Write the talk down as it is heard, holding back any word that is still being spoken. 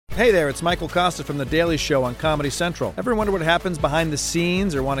Hey there, it's Michael Costa from The Daily Show on Comedy Central. Ever wonder what happens behind the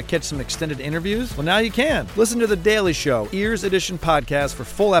scenes or want to catch some extended interviews? Well, now you can. Listen to The Daily Show, Ears Edition podcast for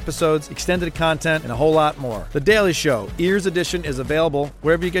full episodes, extended content, and a whole lot more. The Daily Show, Ears Edition is available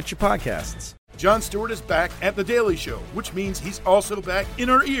wherever you get your podcasts. Jon Stewart is back at The Daily Show, which means he's also back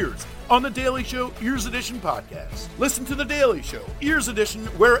in our ears on The Daily Show Ears Edition podcast. Listen to The Daily Show Ears Edition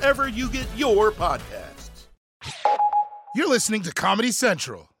wherever you get your podcasts. You're listening to Comedy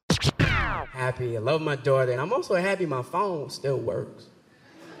Central. Happy, I love my daughter, and I'm also happy my phone still works.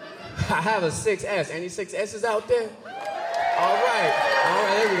 I have a 6S. Any 6S's out there? All right,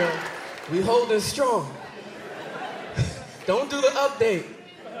 there we go. We holding strong. Don't do the update.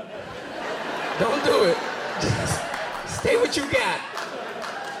 Don't do it. Just stay what you got.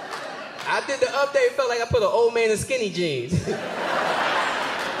 I did the update, felt like I put an old man in skinny jeans.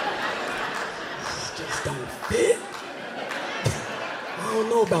 Just don't fit. I don't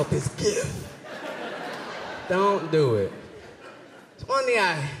know about this gift. Don't do it. It's one thing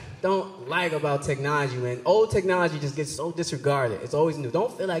I don't like about technology, man. Old technology just gets so disregarded. It's always new.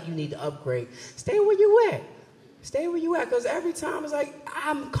 Don't feel like you need to upgrade. Stay where you at. Stay where you at, because every time it's like,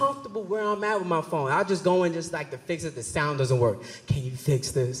 I'm comfortable where I'm at with my phone. I'll just go in just like to fix it. The sound doesn't work. Can you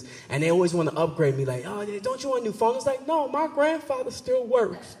fix this? And they always want to upgrade me like, oh, don't you want a new phone? It's like, no, my grandfather still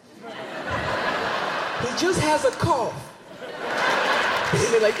works. He just has a cough. And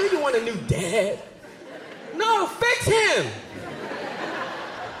they're like, do you want a new dad? No, fix him.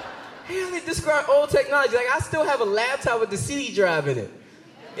 How they describe old technology? Like, I still have a laptop with the CD drive in it.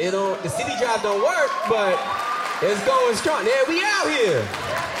 The CD drive don't work, but it's going strong. Yeah, we out here.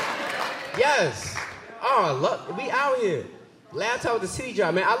 Yes. Oh, look, we out here. Laptop with the CD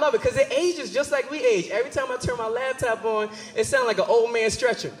drive, man. I love it because it ages just like we age. Every time I turn my laptop on, it sounds like an old man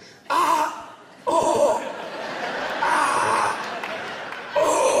stretching.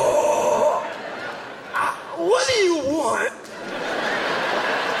 What do you want?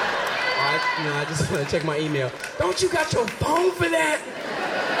 I just want to check my email. Don't you got your phone for that?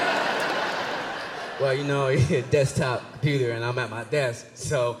 Well, desktop computer, and I'm at my desk.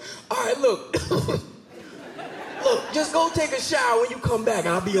 So, all right, look. Look, just go take a shower. When you come back,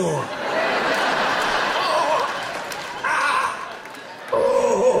 I'll be on.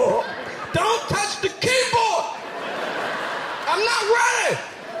 Don't touch the keyboard. I'm not ready.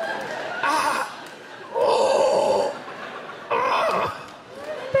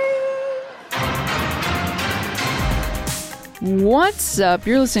 What's up?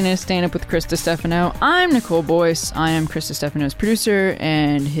 You're listening to Stand Up with Chris DiStefano. I'm Nicole Boyce. I am Chris DiStefano's producer,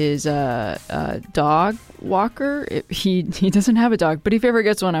 and his dog walker. He doesn't have a dog, but if he ever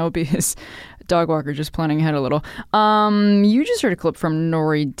gets one, I will be his dog walker. Just planning ahead a little. You just heard a clip from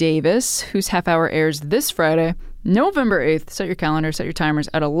Nori Davis, whose half hour airs this Friday, November 8th. Set your calendar, set your timers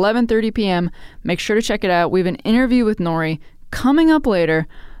at 11:30 p.m. Make sure to check it out. We have an interview with Nori coming up later.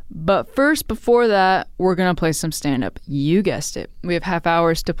 But first, before that, we're going to play some stand-up. You guessed it. We have half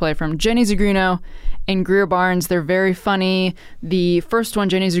hours to play from Jenny Zagrino and Greer Barnes. They're very funny. The first one,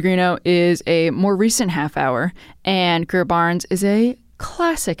 Jenny Zagrino, is a more recent half hour, and Greer Barnes is a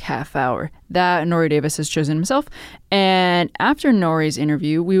classic half hour that Nori Davis has chosen himself. And after Nori's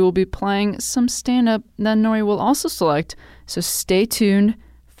interview, we will be playing some stand-up that Nori will also select. So stay tuned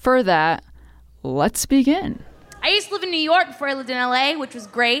for that. Let's begin. I used to live in New York before I lived in LA, which was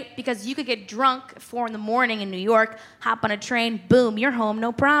great because you could get drunk at 4 a.m. in New York, hop on a train, boom, you're home,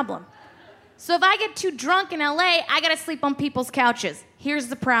 no problem. So if I get too drunk in LA, I gotta sleep on people's couches. Here's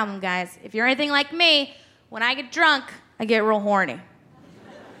the problem, guys. If you're anything like me, when I get drunk, I get real horny.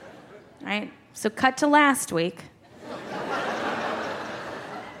 Right? So cut to last week.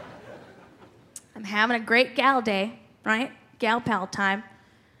 I'm having a great gal day, right? Gal pal time.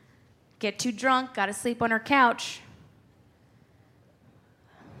 Get too drunk, gotta sleep on her couch.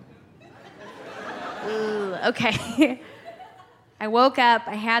 Ooh, okay. I woke up,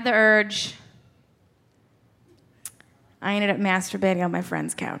 I had the urge. I ended up masturbating on my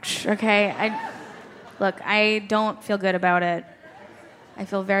friend's couch, okay? I don't feel good about it. I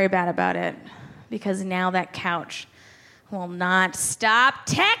feel very bad about it because now that couch will not stop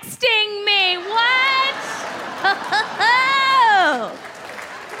texting me. What?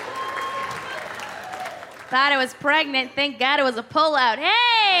 Thought I was pregnant. Thank God it was a pullout.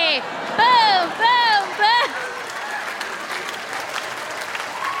 Hey! Boom, boom, boom.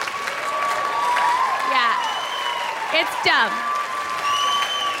 Yeah. It's dumb.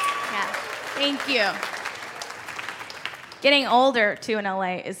 Yeah. Thank you. Getting older, too, in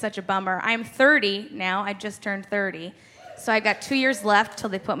LA is such a bummer. I'm 30 now. I just turned 30. So I've got 2 years left till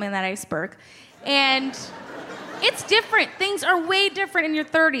they put me in that iceberg. And it's different. Things are way different in your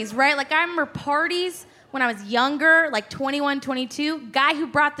 30s, right? Like, I remember parties when I was younger, like 21, 22. Guy who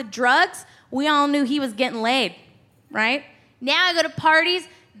brought the drugs, we all knew he was getting laid, right? Now I go to parties,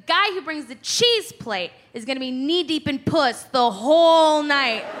 guy who brings the cheese plate is gonna be knee-deep in puss the whole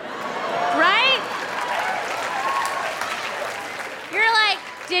night, right? You're like,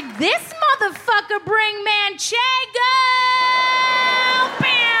 did this motherfucker bring Manchego?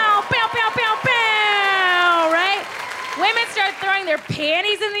 Pow, pow, pow, pow, pow, right? Women start throwing their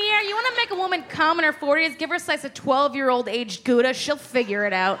panties in the air. You want to make a woman come in her 40s? Give her a slice of 12-year-old aged Gouda. She'll figure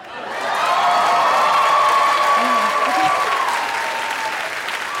it out.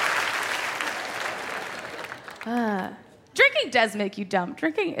 Drinking does make you dumb.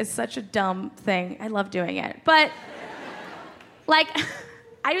 Drinking is such a dumb thing. I love doing it. But, like,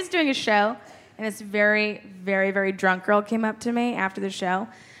 I was doing a show, and this very, very, very drunk girl came up to me after the show,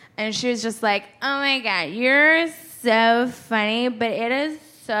 and she was just like, oh my God, you're so funny, but it is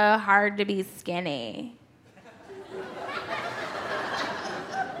so hard to be skinny.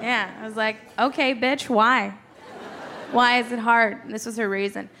 Yeah, I was like, okay, bitch, why? Why is it hard? And this was her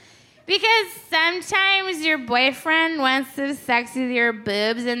reason. Because sometimes your boyfriend wants to have sex with your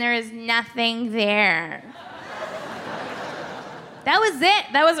boobs and there is nothing there. That was it.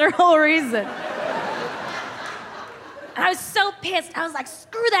 That was her whole reason. And I was so pissed. I was like,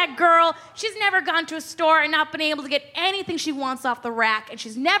 screw that girl. She's never gone to a store and not been able to get anything she wants off the rack, and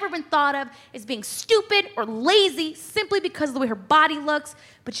she's never been thought of as being stupid or lazy simply because of the way her body looks.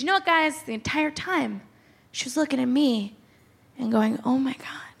 But you know what, guys? The entire time, she was looking at me and going, oh my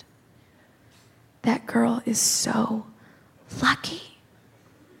God, that girl is so lucky.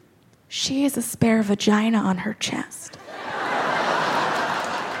 She has a spare vagina on her chest.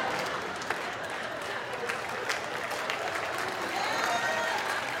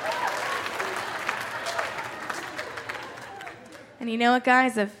 And you know what,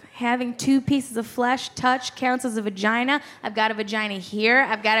 guys? If having 2 pieces of flesh touch counts as a vagina, I've got a vagina here,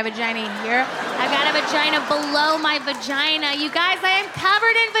 I've got a vagina here, I've got a vagina below my vagina. You guys, I am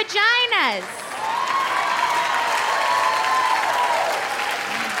covered in vaginas.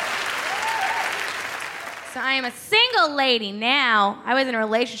 So I am a single lady now. I was in a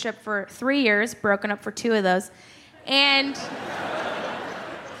relationship for 3 years, broken up for 2 of those. And...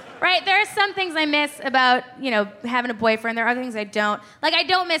 right, there are some things I miss about, having a boyfriend. There are other things I don't. Like, I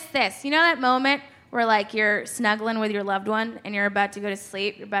don't miss this. You know that moment where, like, you're snuggling with your loved one and you're about to go to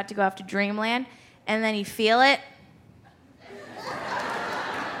sleep, you're about to go off to dreamland, and then you feel it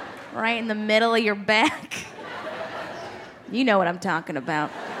right in the middle of your back? You know what I'm talking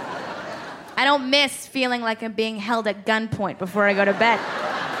about. I don't miss feeling like I'm being held at gunpoint before I go to bed.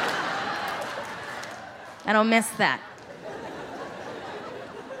 I don't miss that.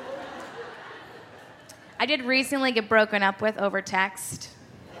 I did recently get broken up with over text.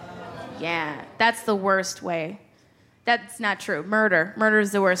 Yeah, that's the worst way. That's not true. Murder. Murder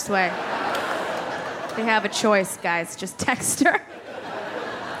is the worst way. They have a choice, guys. Just text her.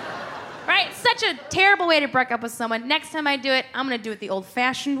 Right? Such a terrible way to break up with someone. Next time I do it, I'm going to do it the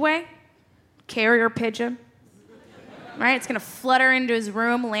old-fashioned way. Carrier pigeon. Right? It's going to flutter into his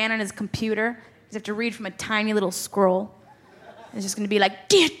room, land on his computer. He's have to read from a tiny little scroll. It's just going to be like,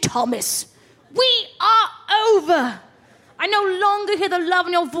 Dear Thomas, we are over. I no longer hear the love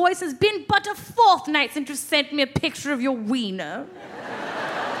in your voice. It's been but a fortnight since you sent me a picture of your wiener.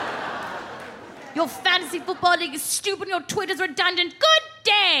 Your fantasy football league is stupid and your Twitter's redundant. Good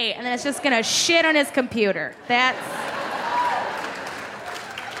day. And then it's just gonna shit on his computer. That's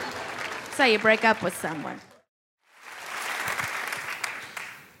how you break up with someone.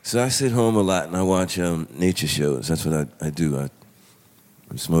 So I sit home a lot and I watch nature shows. That's what I do. I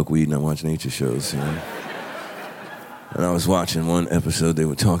smoke weed and I watch nature shows, And I was watching one episode, they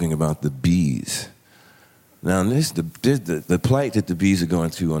were talking about the bees. Now, the plight that the bees are going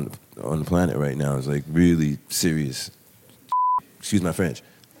through on the planet right now is like really serious. Excuse my French.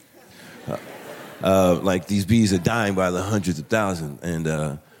 Like these bees are dying by the hundreds of thousands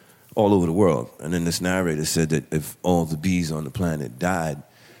and all over the world. And then this narrator said that if all the bees on the planet died,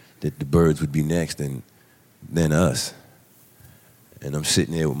 that the birds would be next and then us. And I'm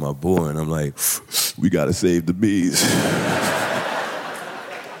sitting there with my boy, and I'm like, we gotta save the bees.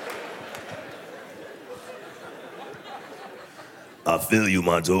 I feel you,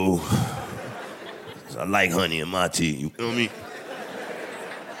 Monto. I like honey in my tea, you feel me?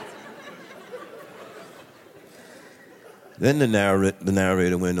 Then the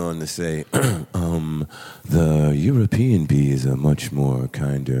narrator went on to say, the European bee is a much more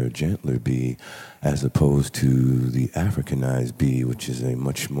kinder, gentler bee, as opposed to the Africanized bee, which is a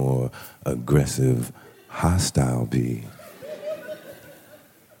much more aggressive, hostile be?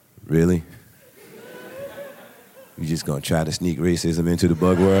 Really? You just gonna try to sneak racism into the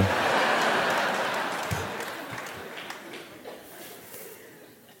bug world?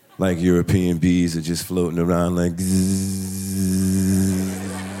 Like European bees are just floating around like zzz.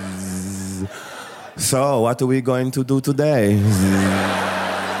 So, what are we going to do today?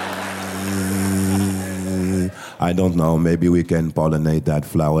 I don't know, maybe we can pollinate that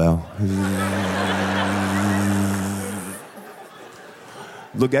flower.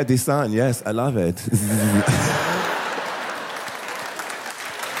 Look at the sun, yes, I love it.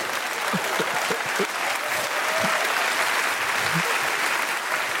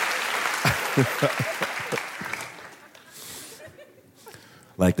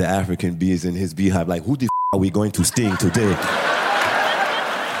 Like the African bees in his beehive, like, who the are we going to sting today?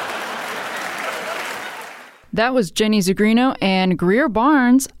 That was Jenny Zagrino and Greer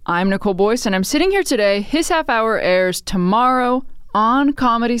Barnes. I'm Nicole Boyce, and I'm sitting here today. His half hour airs tomorrow on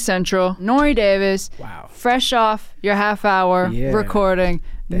Comedy Central. Nori Davis, wow, fresh off your half hour recording.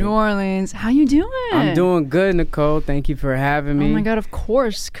 New Orleans. How you doing? I'm doing good, Nicole. Thank you for having me. Oh my God, of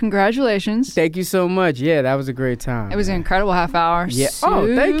course. Congratulations. Thank you so much. Yeah, that was a great time. It was an incredible half hour. Yeah.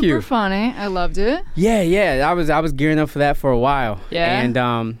 Super thank you. funny. I loved it. Yeah. I was gearing up for that for a while. Yeah. And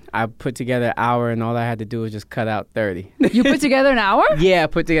I put together an hour, and all I had to do was just cut out 30. You put together an hour? Yeah, I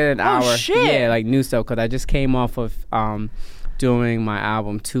put together an hour. Oh, shit. Yeah, like new stuff, because I just came off of doing my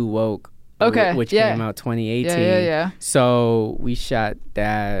album Too Woke. Okay. Which came out 2018. Yeah. So we shot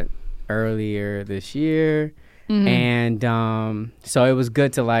that earlier this year. Mm-hmm. And so it was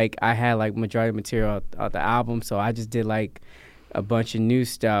good to, like, I had like majority material of the album, so I just did like a bunch of new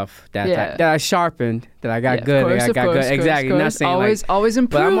stuff that I sharpened, that I got good. Of course, exactly. Not saying always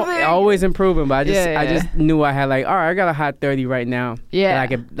improving. But I'm always improving. But I just knew I had, like, all right, I got a hot 30 right now. Yeah. That I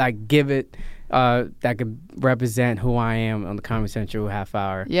could, like, give it. That could represent who I am on the Comedy Central half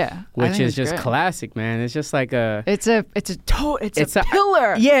hour. Yeah, which is just classic, man. It's just like it's a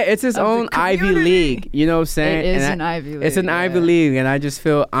pillar. Yeah, it's its own Ivy League. You know what I'm saying? It is an Ivy League. It's an Ivy League, and I just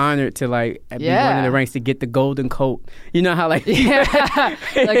feel honored to, like, be one of the ranks to get the golden coat. You know how, like,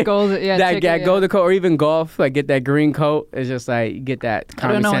 like golden, golden coat, or even golf, like, get that green coat. It's just like, you get that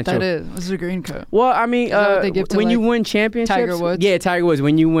Comedy I don't know Central. what that is. What's a green coat? Well, I mean, they give to, when like, you win championships, Tiger Woods. Yeah, Tiger Woods.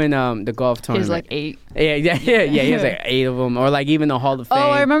 When you win the golf tournament, He's like 8. Yeah. He has like 8 of them, or like even the Hall of Fame. Oh,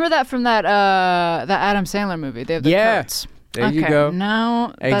 I remember that from that Adam Sandler movie. They have the coats. There you go.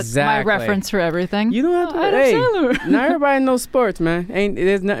 Now that's my reference for everything. You don't have to. Adam Sandler. Not everybody knows sports, man.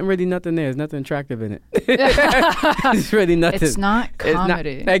 There's nothing there. There's nothing attractive in it. It's really nothing. It's not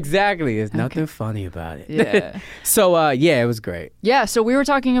comedy. Exactly. There's nothing funny about it. Yeah. So it was great. Yeah. So we were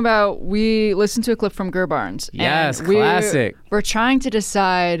talking about. We listened to a clip from Greer Barnes. Yes, classic. We're trying to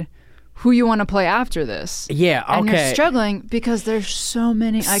decide who you want to play after this. Yeah, okay. And you're struggling because there's so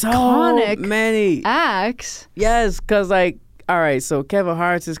many iconic acts. Yes, because, like, all right, so Kevin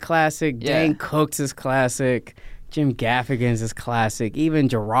Hart's is classic, Dane Cook's is classic, Jim Gaffigan's is classic, even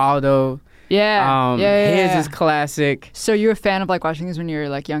Geraldo. His is classic. So you're a fan of, like, watching these when you were,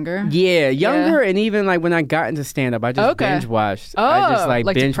 like, younger? Yeah, younger, and even, like, when I got into stand-up, I just binge watched. Oh, I just, like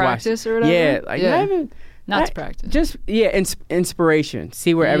binge to practice watched. or whatever? Yeah, like, not to practice. Just, inspiration.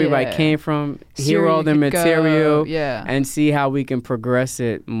 See where everybody came from, hear all their material, and see how we can progress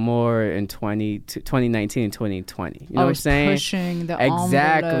it more in 2019 and 2020. You know what I'm saying? Pushing the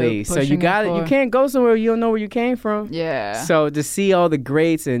exactly. So you got it. You can't go somewhere you don't know where you came from. Yeah. So to see all the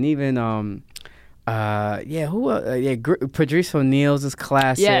greats, and even Patrice O'Neal's is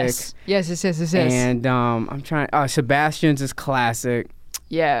classic. Yes. And I'm trying. Sebastian's is classic.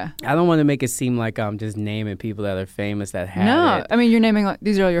 Yeah. I don't want to make it seem like I'm just naming people that are famous that have it. I mean, you're naming, like,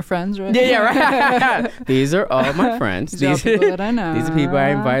 these are all your friends, right? Yeah, right. These are all my friends. These are all people that I know. These are people I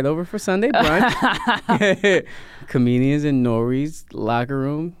invite over for Sunday brunch. Comedians in Nori's locker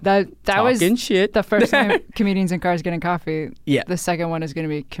room. That was shit. The first time Comedians in Cars Getting Coffee. Yeah. The second one is going to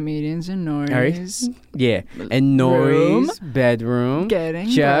be Comedians in Nori's. Yeah. And Nori's bedroom. Getting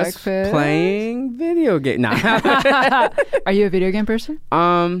just breakfast. Playing video game. Nah. Are you a video game person?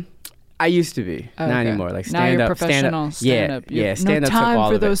 I used to be. Not anymore. Like stand now you're up. professional stand-up. Yeah. Stand up no time took all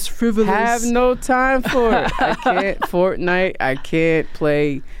for of those it. frivolous. Have no time for it. I can't Fortnite. I can't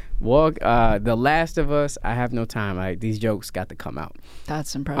play The Last of Us. I have no time. These jokes got to come out.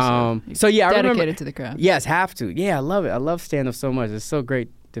 That's impressive. So yeah, I remember. Dedicated to the craft. Yes, have to. Yeah, I love it. I love stand up so much. It's so great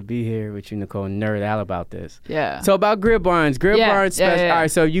to be here with you, Nicole, and nerd out about this. Yeah. So about Greer Barnes. Barnes special. Yeah. All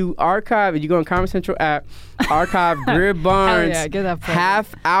right, so you archive, you go on Comedy Central app, archive Greer Barnes get that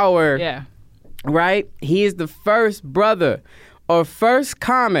half hour. Yeah. Right? He is the first brother or first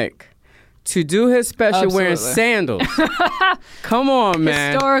comic to do his special wearing sandals. Come on,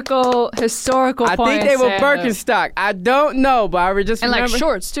 man. Historical I think they were Birkenstock. I don't know, but I just remember. And like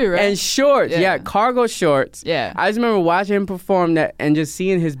shorts too, right? And shorts, yeah, cargo shorts. Yeah. I just remember watching him perform that and just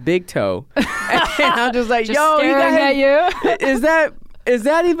seeing his big toe. And I'm just like, yo, you got at you. Is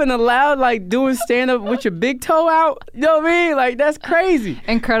that even allowed, like, doing stand-up with your big toe out? You know what I mean? Like, that's crazy.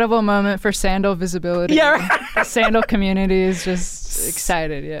 Incredible moment for sandal visibility. Yeah, right. The sandal community is just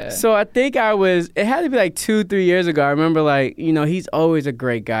excited, yeah. So I think it had to be like 2-3 years ago. I remember, like, you know, he's always a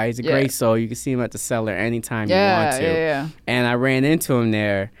great guy. He's a great soul. You can see him at the Cellar anytime you want to. Yeah. And I ran into him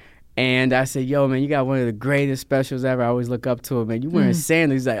there. And I said, yo, man, you got one of the greatest specials ever. I always look up to him, man. You wearing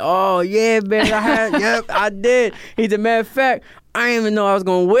sandals. He's like, oh, yeah, man, yep, I did. He's a matter of fact, I didn't even know I was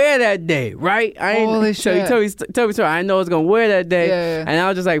going to wear that day, right? Holy shit. So he told me, I didn't know I was going to wear that day. Yeah. And I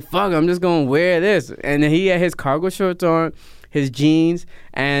was just like, fuck, I'm just going to wear this. And then he had his cargo shorts on, his jeans,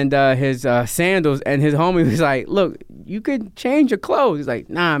 and his sandals. And his homie was like, look, you could change your clothes. He's like,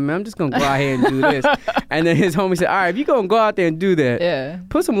 nah, man, I'm just going to go out here and do this. And then his homie said, all right, if you're going to go out there and do that,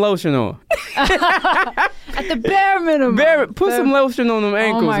 put some lotion on. At the bare minimum. Put some lotion on them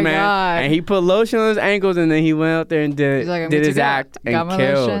ankles, man. God. And he put lotion on his ankles, and then he went out there and did his act and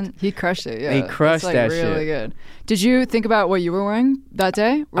killed. Lotion. He crushed it, yeah. He crushed that really shit. Really good. Did you think about what you were wearing that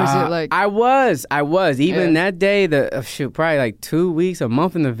day? Or was it like... I was. Even that day, probably like 2 weeks, a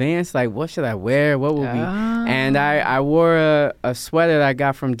month in advance, like, what should I wear? What would be... And I wore a sweater that I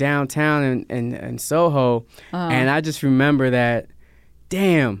got from downtown in Soho, and I just remember that,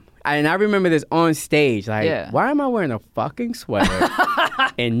 damn... And I remember this on stage, like, why am I wearing a fucking sweater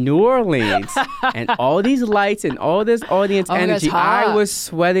in New Orleans and all these lights and all this audience energy? I was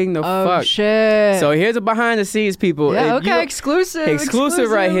sweating the fuck. Oh, shit. So here's a behind the scenes, people. Yeah, okay, exclusive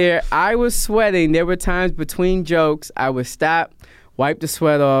right here. I was sweating. There were times between jokes I would stop, wipe the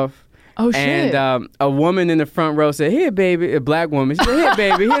sweat off. Oh, shit. And a woman in the front row said, here, baby, a black woman. She said, here,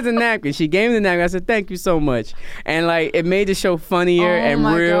 baby, here's a napkin. She gave me the napkin. I said, thank you so much. And, like, it made the show funnier and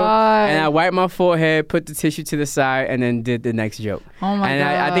real. God. And I wiped my forehead, put the tissue to the side, and then did the next joke. Oh, my God. And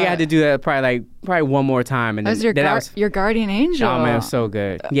I think I had to do that probably one more time. And that was your guardian angel. Oh, man, it was so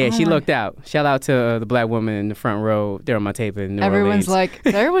good. Yeah, she looked out. Shout out to the black woman in the front row there on my tape in New Orleans. Everyone's like,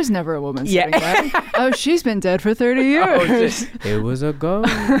 there was never a woman sitting there. Oh, she's been dead for 30 years. It was a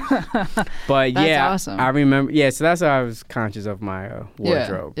ghost. But that's awesome. I remember. Yeah, so that's how I was conscious of my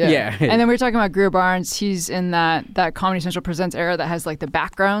wardrobe. Yeah. And then we were talking about Greer Barnes. He's in that Comedy Central Presents era that has like the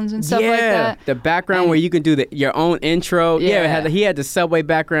backgrounds and stuff like that. The background where you can do your own intro. Yeah, he had the subway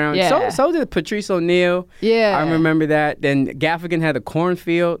background. Yeah. So did Patrice O'Neal. Yeah. I remember that. Then Gaffigan had a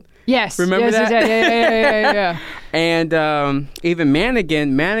cornfield. Yes. Remember that? Yeah. And even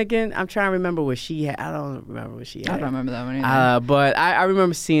Manigan, I'm trying to remember what she had. I don't remember what she had. I don't remember that one either. But I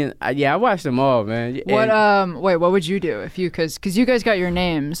remember seeing, I watched them all, man. What would you do if you, because you guys got your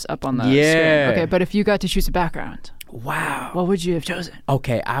names up on the screen. Okay, but if you got to choose a background. Wow. What would you have chosen?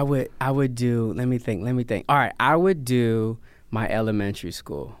 Okay, I would do, let me think. All right, I would do my elementary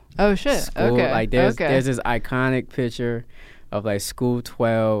school. Oh, shit. Okay. Like there's this iconic picture of like School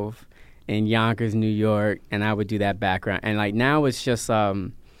 12 in Yonkers, New York, and I would do that background. And like now it's just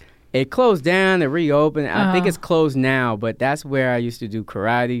it closed down, it reopened. I think it's closed now, but that's where I used to do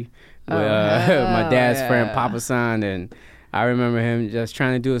karate with my dad's friend Papa San, and I remember him just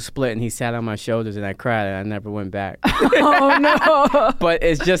trying to do a split, and he sat on my shoulders, and I cried, and I never went back. Oh, no. But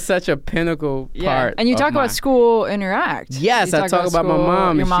it's just such a pinnacle part. And you talk about school in your act. Yes, I talk about my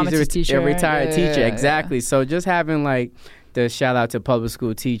mom. Your mom is a teacher. A retired teacher, exactly. Yeah. So just having like the shout out to public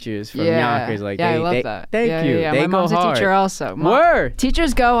school teachers from Yonkers. Like, I love that. Thank you. Yeah. They my mom's hard. A teacher also. Word.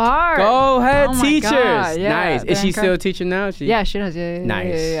 Teachers go hard. Go ahead, oh teachers. God. Yeah, nice. Is she still teaching now? Yeah, she does.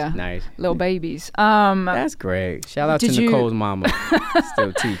 Yeah. Nice. Little babies. That's great. Shout out to Nicole's mama.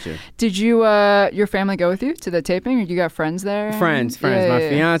 Still teaching. Did you, your family go with you to the taping, or you got friends there? Friends. My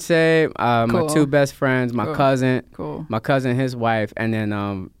fiance, my two best friends, my cousin, my cousin, his wife, and then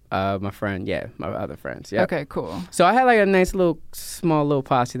my friend, my other friends. Yep. Okay, cool. So I had like a nice small little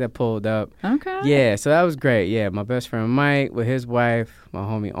posse that pulled up. Okay. Yeah, so that was great. Yeah, my best friend Mike with his wife, my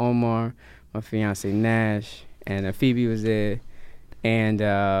homie Omar, my fiance Nash, and Phoebe was there. And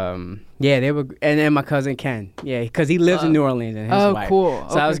they were, and then my cousin Ken, because he lives in New Orleans and his wife. Cool.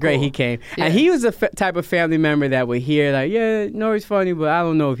 So that was great. Cool. He came, and he was the type of family member that would hear like, Nori's funny, but I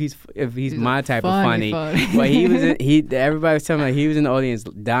don't know if he's my type of funny. But he was, everybody was telling me like he was in the audience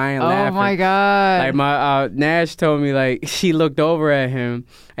dying laughing. Oh my God! Like my Nash told me like she looked over at him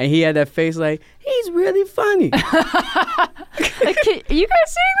and he had that face like he's really funny. Like, you guys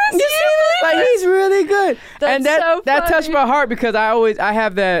seeing this? You see this? Like he's really good. That's and that touched my heart because I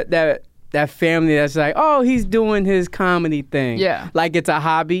have that that family that's like, oh, he's doing his comedy thing. Yeah. Like it's a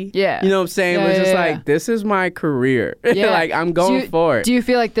hobby. Yeah. You know what I'm saying? Yeah, But it's just yeah, like, this is my career. Yeah. Like, I'm going for it. Do you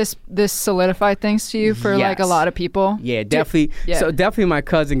feel like this solidified things to you for like a Yes. lot of people? Yeah, definitely. Yeah. So definitely my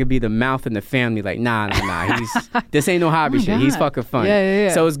cousin could be the mouth in the family. Like, nah. This ain't no hobby shit. He's God. fucking funny.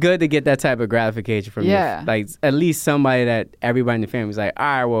 Yeah. So it's good to get that type of gratification from Yeah. like at least somebody that everybody in the family is like, all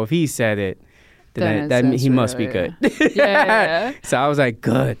right, well, if he said it, then Then he it's must be real, good. Yeah. So I was like,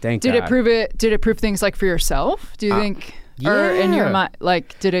 good, thank God. Did it prove things like for yourself? Do you think? Or in your yeah. mind,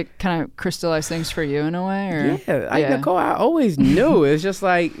 like, did it kind of crystallize things for you in a way? Or? Yeah, Nicole, I always knew. It's just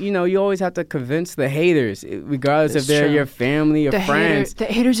like, you know, you always have to convince the haters, regardless That's if they're true. your family or friends. The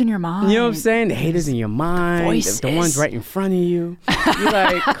haters in your mind. You know what I'm saying? The haters in your mind, Voices. the ones right in front of you. You're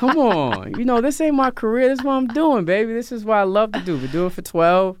like, come on. You know, this ain't my career. This is what I'm doing, baby. This is what I love to do. Been doing it for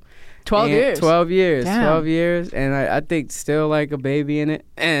 12 years. 12 years. Damn. 12 years. And I think still like a baby in it.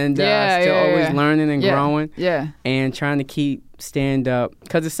 And still always yeah. learning and growing. Yeah. And trying to keep stand up.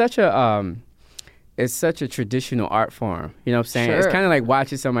 Because it's such a traditional art form. You know what I'm saying? Sure. It's kind of like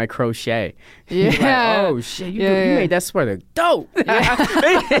watching somebody crochet. Yeah. You're like, oh, shit. You made that sweater dope.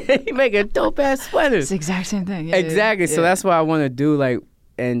 You make a dope-ass sweater. It's the exact same thing. Yeah, Exactly. yeah. So that's what I want to do, like,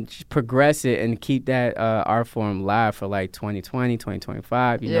 and progress it and keep that art form live for like 2020,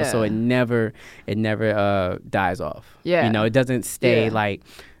 2025, you know, so it never dies off. Yeah. You know, it doesn't stay Yeah. like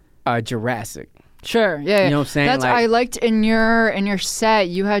Jurassic. Sure. Yeah. You know what I'm saying? That's Like- I liked in your set.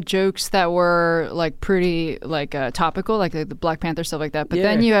 You had jokes that were like pretty like topical, like the Black Panther stuff like that. But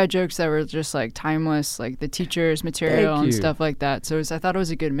then Yeah. you had jokes that were just like timeless, like the teacher's material Thank and you. stuff like that. So I thought it was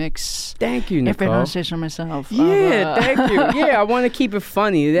a good mix. Thank you, If I Nicole. don't say so myself. Yeah, thank you. Yeah, I want to keep it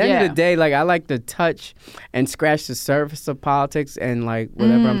funny. At the end of the day, like I like to touch and scratch the surface of politics and like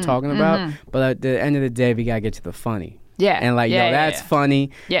whatever I'm talking about. But at the end of the day, we gotta get to the funny. Yeah. And like, Yeah, yo, yeah, that's yeah.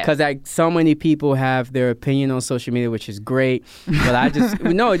 funny. Yeah. Because like so many people have their opinion on social media, which is great. But I just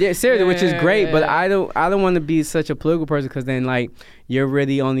seriously, which is great. But I don't want to be such a political person because then like you're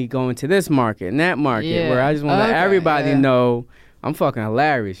really only going to this market and that market. Yeah. Where I just want to let everybody know I'm fucking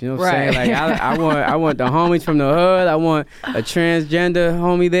hilarious. You know what I'm saying? Like I want the homies from the hood. I want a transgender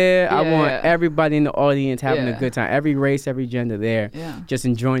homie there. I want everybody in the audience having a good time. Every race, every gender there. Yeah. Just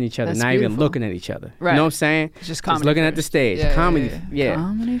enjoying each other, That's not beautiful. even looking at each other. Right. You know what I'm saying? It's just comedy looking at first. the stage. Yeah, Comedy. yeah.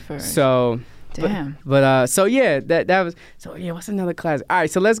 Comedy first. So Damn. But so yeah, that was so yeah, what's another class? All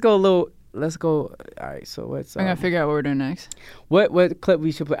right, so let's go. All right, so what's I'm gonna figure out what we're doing next. what clip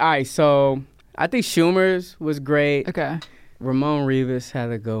we should play? All right, so I think Schumer's was great. Okay. Ramon Rivas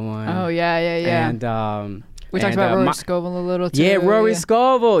had a good one. Oh yeah. And We talked about Rory Scovel a little too. Yeah, Rory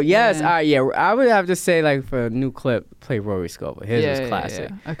Scovel. Yes. Yeah. All right, yeah. I would have to say, like, for a new clip, play Rory Scovel. His was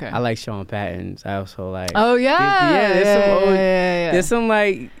classic. Yeah. Okay. I like Sean Patton's. I also like. Oh yeah. There's some old, yeah. There's some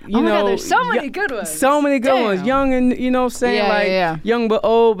like you Oh my know. God, there's so many good ones. So many good ones. Damn. Young and you know what I'm saying, Yeah, like yeah. young but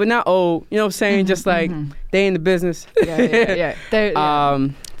old, but not old. You know what I'm saying? Just like they in the business. Yeah.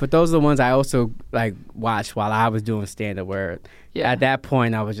 But those are the ones I also like watched while I was doing stand-up. Where at that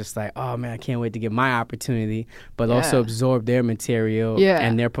point I was just like, oh man, I can't wait to get my opportunity, but also absorb their material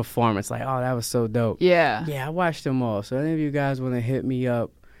and their performance. Like, oh, that was so dope. Yeah. Yeah, I watched them all. So any of you guys want to hit me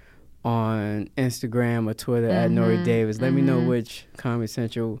up on Instagram or Twitter at Nori Davis, let me know which Comedy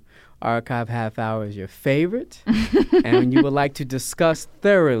Central archive half hour is your favorite and you would like to discuss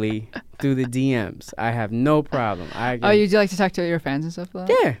thoroughly through the DMs. I have no problem. You do like to talk to your fans and stuff like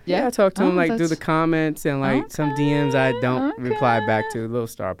that? Yeah, I talk to them like through the that's- comments and like some DMs I don't reply back to, a little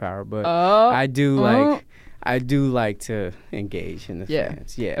star power, but I do like to engage in the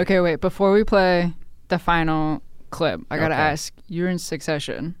fans. Yeah. Okay, wait. Before we play the final clip, I gotta ask. You're in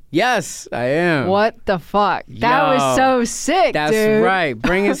Succession. Yes, I am. What the fuck? That was Yo, so sick, That's dude. right.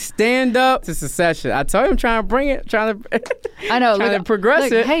 Bringing stand up to Succession. I told you I'm trying to bring it. I know. trying to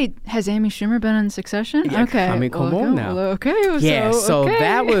progress it. Hey, has Amy Schumer been in Succession? Yeah, okay. I mean, come on now. Okay. So okay.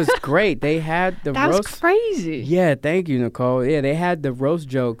 that was great. They had the That roast. was crazy. Yeah, thank you, Nicole. Yeah, they had the roast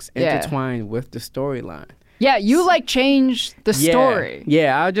jokes Yeah. intertwined with the storyline. Yeah, you like changed the story.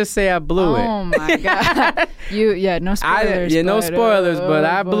 Yeah, I'll just say I blew it. Oh my god. No spoilers. No spoilers, but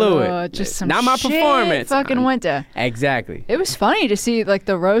I blew it. Just some Not my shit performance. fucking went down. Exactly. It was funny to see like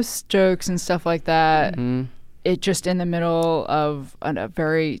the roast jokes and stuff like that. Mm-hmm. It just in the middle of a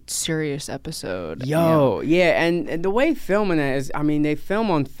very serious episode. Yeah, and the way filming it is, I mean, they film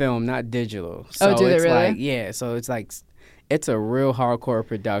on film, not digital. So do they it's really? like, so it's like, it's a real hardcore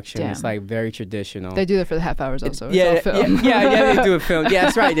production. Damn. It's like very traditional. They do that for the half hours also. It's Yeah, all film. yeah, they do a film. Yeah,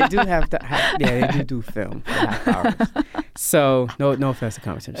 that's right. They do have to. They do film for half hours. So no offense to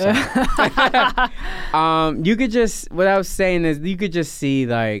Comedy Central. You could just, what I was saying is, you could just see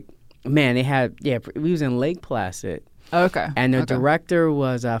like man, they had we was in Lake Placid. Okay. And the director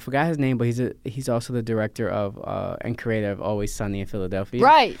was I forgot his name, but he's also the director of and creator of Always Sunny in Philadelphia.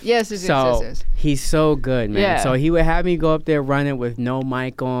 Right. Yes. He's so good, man. Yeah. So he would have me go up there running with no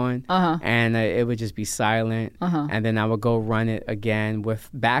mic on, and it would just be silent. And then I would go run it again with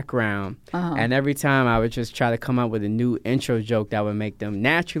background. And every time I would just try to come up with a new intro joke that would make them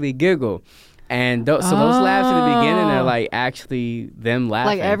naturally giggle. And so those laughs at the beginning are like actually them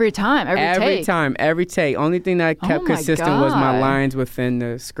laughing. Like every time, every take. Only thing that kept consistent was my lines within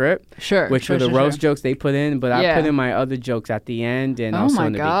the script. Which were the roast jokes they put in, but I put in my other jokes at the end and also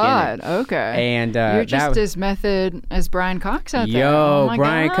in the beginning. Okay. And you're just as method as Brian Cox out there. Yo,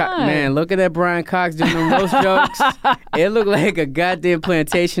 Brian Cox, man, look at that Brian Cox doing the roast jokes. It looked like a goddamn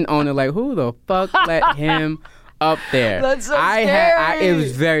plantation owner. Like, who the fuck let him up there? That's so scary. It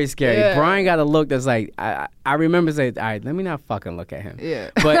was very scary. Yeah. Brian got a look that's like, I remember saying, all right, let me not fucking look at him.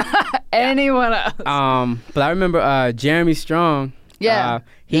 Yeah. But anyone else? But I remember Jeremy Strong. Yeah.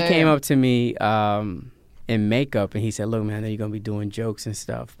 He came up to me in makeup and he said, look, man, I know you're going to be doing jokes and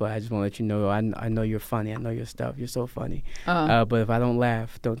stuff, but I just want to let you know, I know you're funny. I know your stuff. You're so funny. But if I don't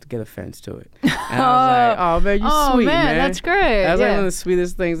laugh, don't get offense to it. And I was like, oh, man, you're sweet, man. That's great. That was like one of the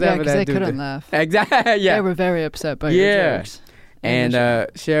sweetest things ever. Yeah, because they couldn't laugh. Exactly. Yeah. They were very upset by your jokes. And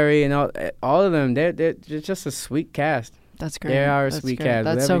Sherry and all of them, they're just a sweet cast. That's great. They are a sweet cast.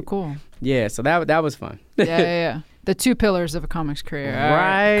 That's so cool. Yeah, so that was fun. Yeah. The two pillars of a comic's career.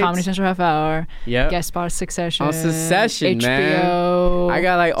 Right. Comedy Central Half Hour. Yep. Guest spot Succession. On Succession, HBO, man. I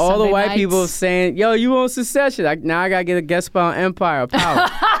got like all Sunday the white nights. people saying, yo, you on Succession. Now I got to get a guest spot on Empire Power.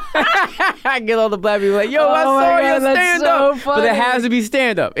 I get all the black people like, yo, I saw your stand-up. So but it has to be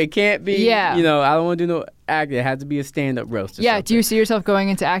stand-up. It can't be, I don't want to do no acting. It has to be a stand-up roast or something. Do you see yourself going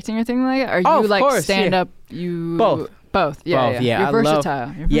into acting or anything like that? Are you like course, stand-up? Both. Yeah. You're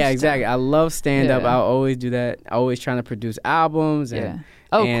versatile. Exactly. I love stand-up. I always do that. I always trying to produce albums and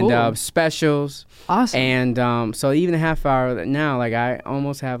cool. specials. Awesome. And so even a half hour now, like I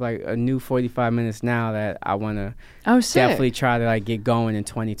almost have like a new 45 minutes now that I want to definitely try to like get going in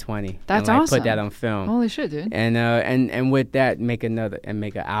 2020. That's and, like, awesome. Put that on film. Holy shit, dude. And with that, make an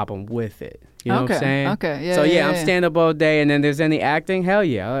album with it. You know what I'm saying? Okay, yeah. So I'm stand-up all day, and then there's any acting, hell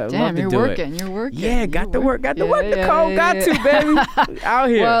yeah, I'd love to do it. You're working. Yeah, got to work, Nicole, got to, baby. Out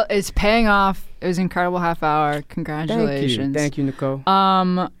here. Well, it's paying off. It was an incredible half hour. Congratulations. Thank you, Nicole.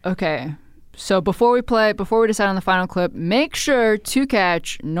 Okay. So before we decide on the final clip, make sure to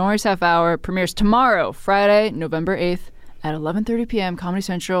catch Norris Half Hour. Premieres tomorrow, Friday, November 8th. At 11:30 p.m., Comedy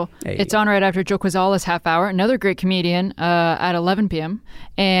Central. Hey. It's on right after Joe Quazala's Half Hour, another great comedian, at 11 p.m.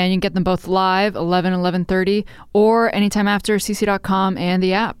 And you can get them both live, 11:30, or anytime after, cc.com and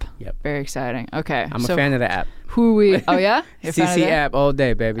the app. Yep. Very exciting. Okay. I'm a fan of the app. Who we? Oh yeah, CC app all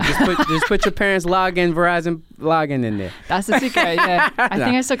day, baby. Just put your parents' Verizon login in there. That's the secret. Yeah, I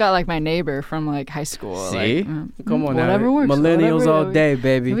think I still got like my neighbor from like high school. See, like, come on whatever now, works. Millennials all day,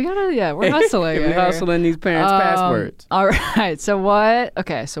 baby. We gotta, we're hustling. We're hustling these parents' passwords. All right. So what?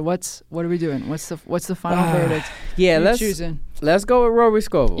 Okay. So what are we doing? What's the final verdict? Yeah, let's go with Rory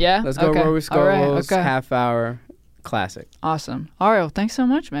Scovel. Yeah, let's go with Rory Scovel's right. half hour classic. Awesome. All right. Well, thanks so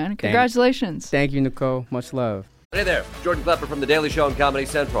much, man. Congratulations. Thank you, Nicole. Much love. Hey there, Jordan Klepper from The Daily Show on Comedy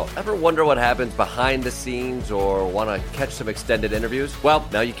Central. Ever wonder what happens behind the scenes or want to catch some extended interviews? Well,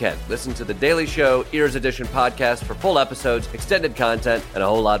 now you can. Listen to The Daily Show Ears Edition podcast for full episodes, extended content, and a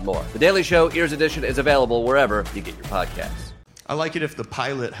whole lot more. The Daily Show Ears Edition is available wherever you get your podcasts. I like it if the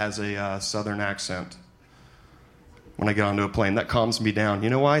pilot has a southern accent when I get onto a plane. That calms me down. You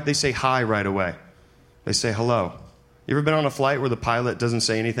know why? They say hi right away. They say hello. You ever been on a flight where the pilot doesn't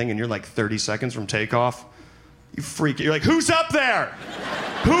say anything and you're like 30 seconds from takeoff? You freak. You're like, who's up there?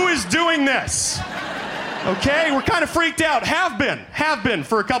 Who is doing this? Okay, we're kind of freaked out. Have been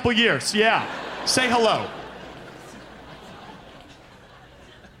for a couple years. Yeah. Say hello.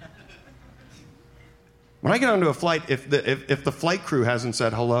 When I get onto a flight, if the flight crew hasn't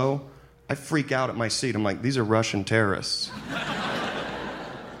said hello, I freak out at my seat. I'm like, these are Russian terrorists.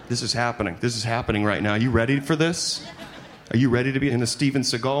 This is happening. This is happening right now. Are you ready for this? Are you ready to be in a Steven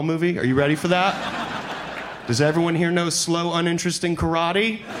Seagal movie? Are you ready for that? Does everyone here know slow, uninteresting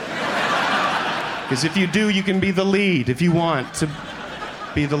karate? Because if you do, you can be the lead if you want to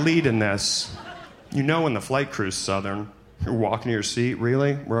be the lead in this. You know when the flight crew's Southern. You're walking to your seat,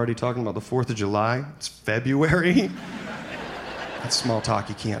 really? We're already talking about the 4th of July? It's February? That's small talk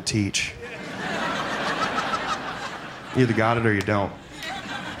you can't teach. You either got it or you don't.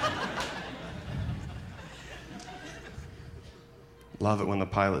 Love it when the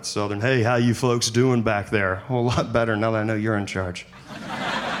pilot's Southern. Hey, how you folks doing back there? A whole lot better now that I know you're in charge.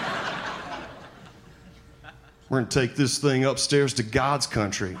 We're gonna take this thing upstairs to God's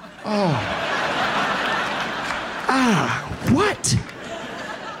country. Oh. What?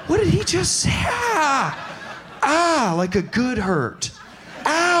 What did he just say? Like a good hurt.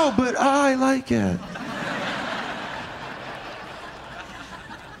 Ow, but I like it.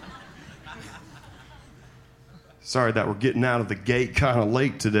 Sorry that we're getting out of the gate kind of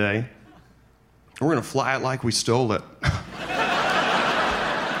late today. We're gonna fly it like we stole it.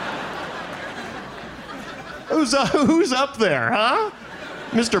 Who's up there, huh?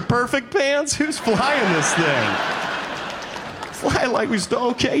 Mr. Perfect Pants? Who's flying this thing? Fly like we stole.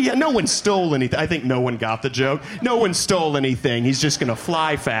 Okay, yeah, no one stole anything. I think no one got the joke. No one stole anything. He's just gonna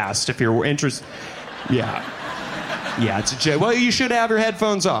fly fast if you're interested. Yeah. Yeah, it's a joke. Well, you should have your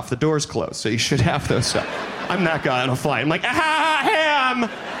headphones off. The door's closed, so you should have those up. I'm that guy on a flight. I'm like,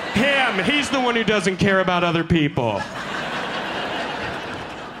 him! He's the one who doesn't care about other people.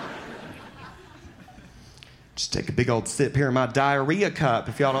 Just take a big old sip here in my diarrhea cup,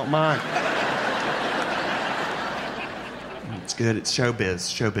 if y'all don't mind. It's good. It's showbiz.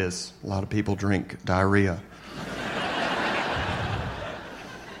 Showbiz. A lot of people drink diarrhea.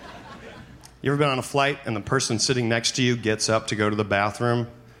 You ever been on a flight and the person sitting next to you gets up to go to the bathroom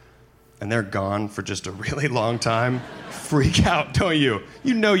and they're gone for just a really long time? Freak out, don't you?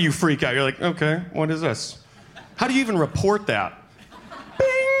 You know you freak out. You're like, okay, what is this? How do you even report that?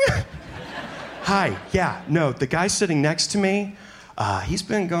 Bing! Hi, yeah, no, the guy sitting next to me, he's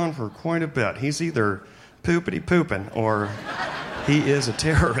been gone for quite a bit. He's either poopity pooping or he is a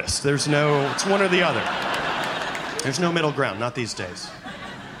terrorist. It's one or the other. There's no middle ground, not these days.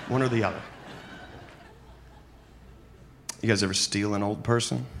 One or the other. You guys ever steal an old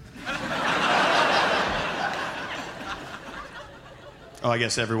person? Oh, I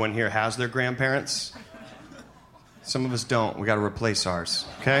guess everyone here has their grandparents. Some of us don't. We got to replace ours,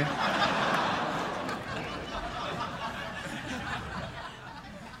 okay?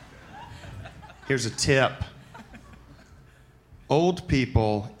 Here's a tip. Old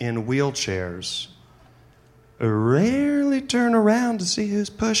people in wheelchairs rarely turn around to see who's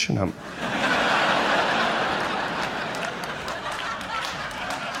pushing them.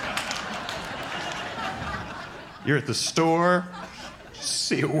 You're at the store,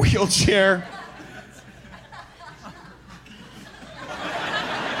 see a wheelchair.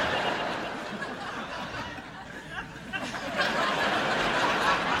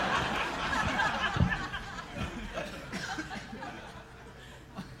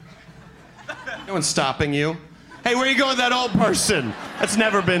 No one's stopping you. Hey, where are you going with that old person? That's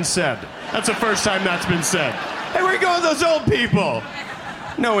never been said. That's the first time that's been said. Hey, where are you going with those old people?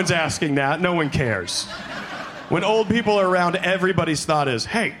 No one's asking that. No one cares. When old people are around, everybody's thought is,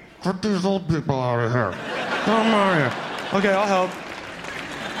 hey, get these old people out of here. Come out here. Okay, I'll help.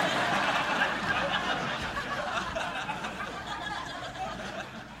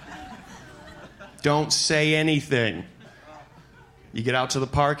 Don't say anything. You get out to the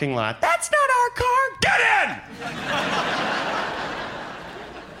parking lot. That's not our car. Get in!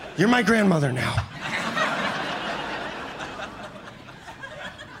 You're my grandmother now.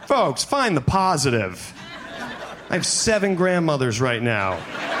 Folks, find the positive. I have 7 grandmothers right now. You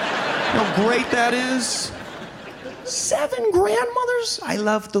know how great that is? 7 grandmothers? I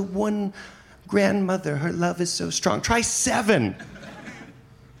love the one grandmother. Her love is so strong. Try 7.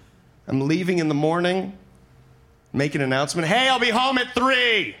 I'm leaving in the morning, make an announcement. Hey, I'll be home at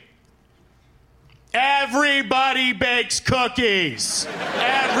 3. Everybody bakes cookies.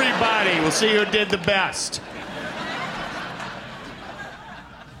 Everybody. We'll see who did the best.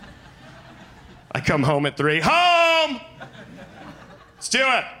 I come home at 3. Home! Let's do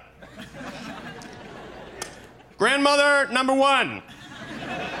it. Grandmother number 1.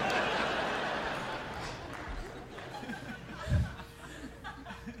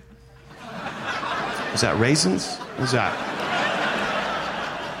 Is that raisins? What's that?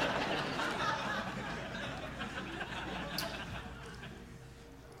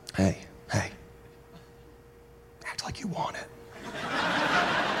 Hey. Act like you want it.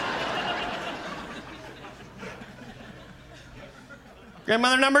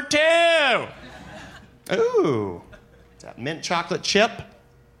 Grandmother number 2. Ooh. Is that mint chocolate chip?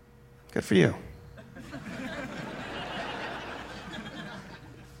 Good for you.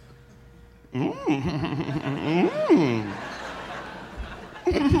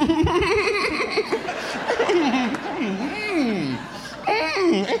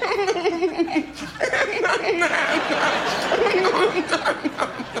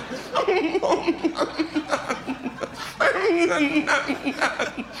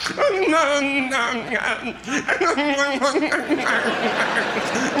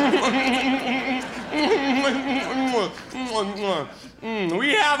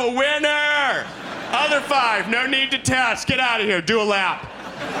 We have a winner! Other 5, no need to test. Get out of here, do a lap.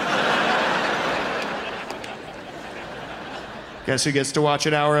 Guess who gets to watch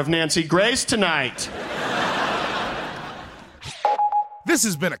an hour of Nancy Grace tonight? This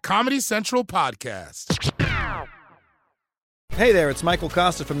has been a Comedy Central podcast. Hey there, it's Michael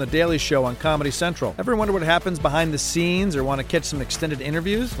Costa from The Daily Show on Comedy Central. Ever wonder what happens behind the scenes or want to catch some extended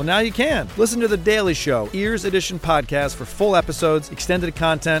interviews? Well, now you can. Listen to The Daily Show, Ears Edition podcast for full episodes, extended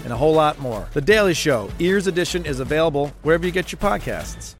content, and a whole lot more. The Daily Show, Ears Edition is available wherever you get your podcasts.